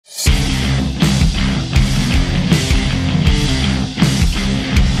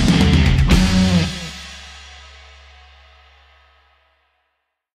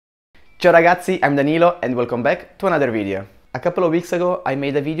Ciao ragazzi, I'm Danilo and welcome back to another video. A couple of weeks ago I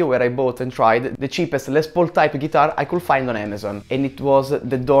made a video where I bought and tried the cheapest Les Paul type guitar I could find on Amazon, and it was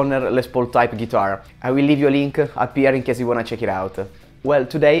the Donner Les Paul type guitar. I will leave you a link up here in case you wanna check it out. Well,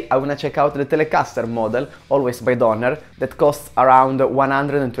 today I wanna check out the Telecaster model, always by Donner, that costs around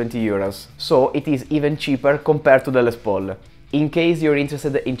 120 euros, so it is even cheaper compared to the Les Paul. In case you're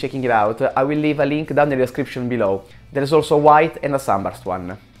interested in checking it out, I will leave a link down in the description below. There is also a white and a sunburst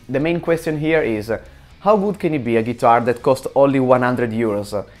one. The main question here is, how good can it be a guitar that costs only 100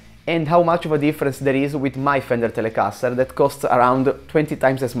 euros? And how much of a difference there is with my Fender Telecaster that costs around 20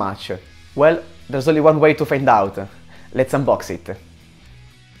 times as much? Well, there's only one way to find out. Let's unbox it.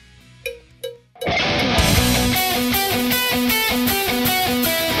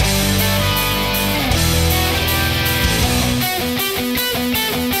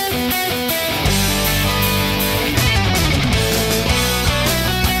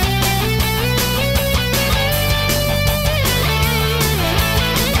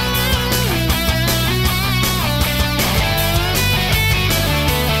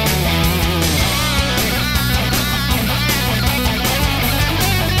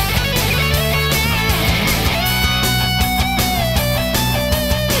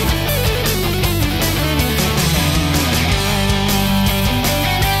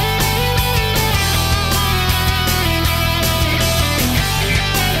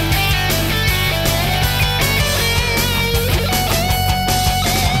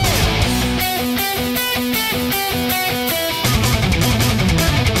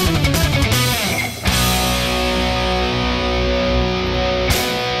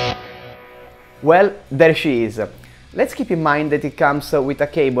 Well, there she is. Let's keep in mind that it comes with a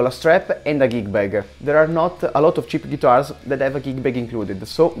cable, a strap and a gig bag. There are not a lot of cheap guitars that have a gig bag included,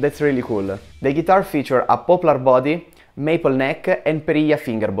 so that's really cool. The guitar features a poplar body, maple neck and perilla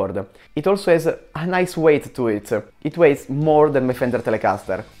fingerboard. It also has a nice weight to it. It weighs more than my Fender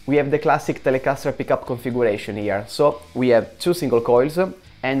Telecaster. We have the classic Telecaster pickup configuration here, so we have two single coils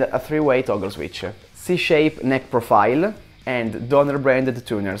and a three-way toggle switch. C-shape neck profile and Donner branded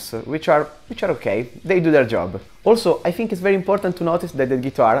tuners, which are okay, they do their job. Also, I think it's very important to notice that the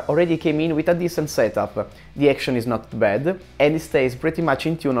guitar already came in with a decent setup. The action is not bad and it stays pretty much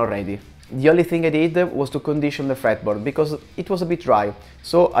in tune already. The only thing I did was to condition the fretboard because it was a bit dry,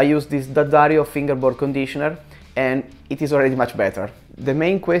 so I used this Daddario fingerboard conditioner and it is already much better. The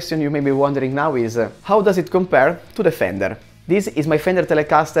main question you may be wondering now is, how does it compare to the Fender? This is my Fender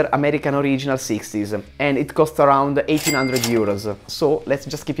Telecaster American Original 60s and it costs around 1800 euros. So let's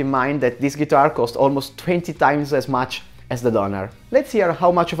just keep in mind that this guitar costs almost 20 times as much as the Donner. Let's hear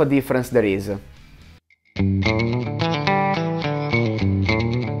how much of a difference there is.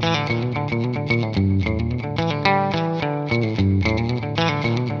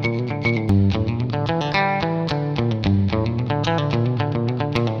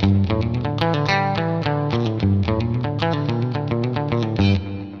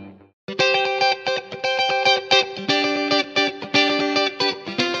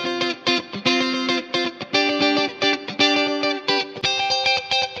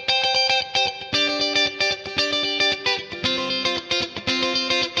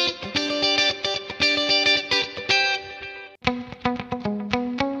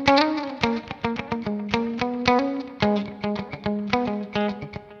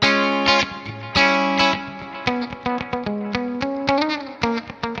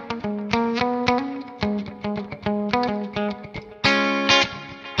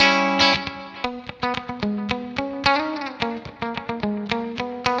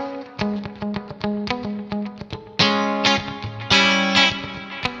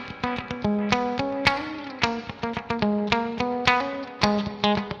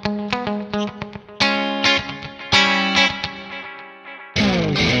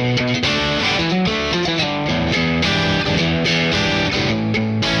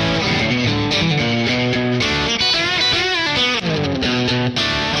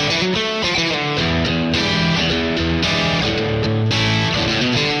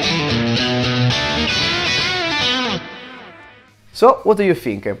 So, what do you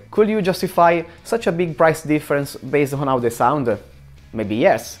think? Could you justify such a big price difference based on how they sound? Maybe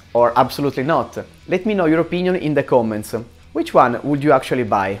yes, or absolutely not. Let me know your opinion in the comments. Which one would you actually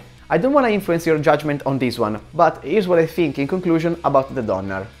buy? I don't want to influence your judgment on this one, but here's what I think in conclusion about the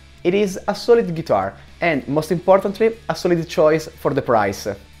Donner. It is a solid guitar, and most importantly, a solid choice for the price.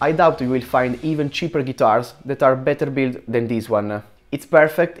 I doubt you will find even cheaper guitars that are better built than this one. It's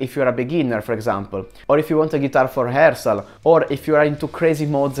perfect if you're a beginner, for example, or if you want a guitar for rehearsal, or if you are into crazy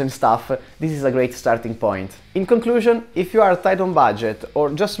mods and stuff, this is a great starting point. In conclusion, if you are tight on budget or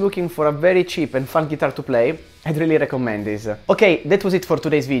just looking for a very cheap and fun guitar to play, I'd really recommend this. Okay, that was it for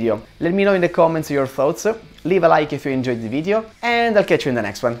today's video. Let me know in the comments your thoughts, leave a like if you enjoyed the video, and I'll catch you in the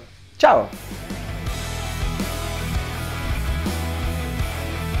next one. Ciao!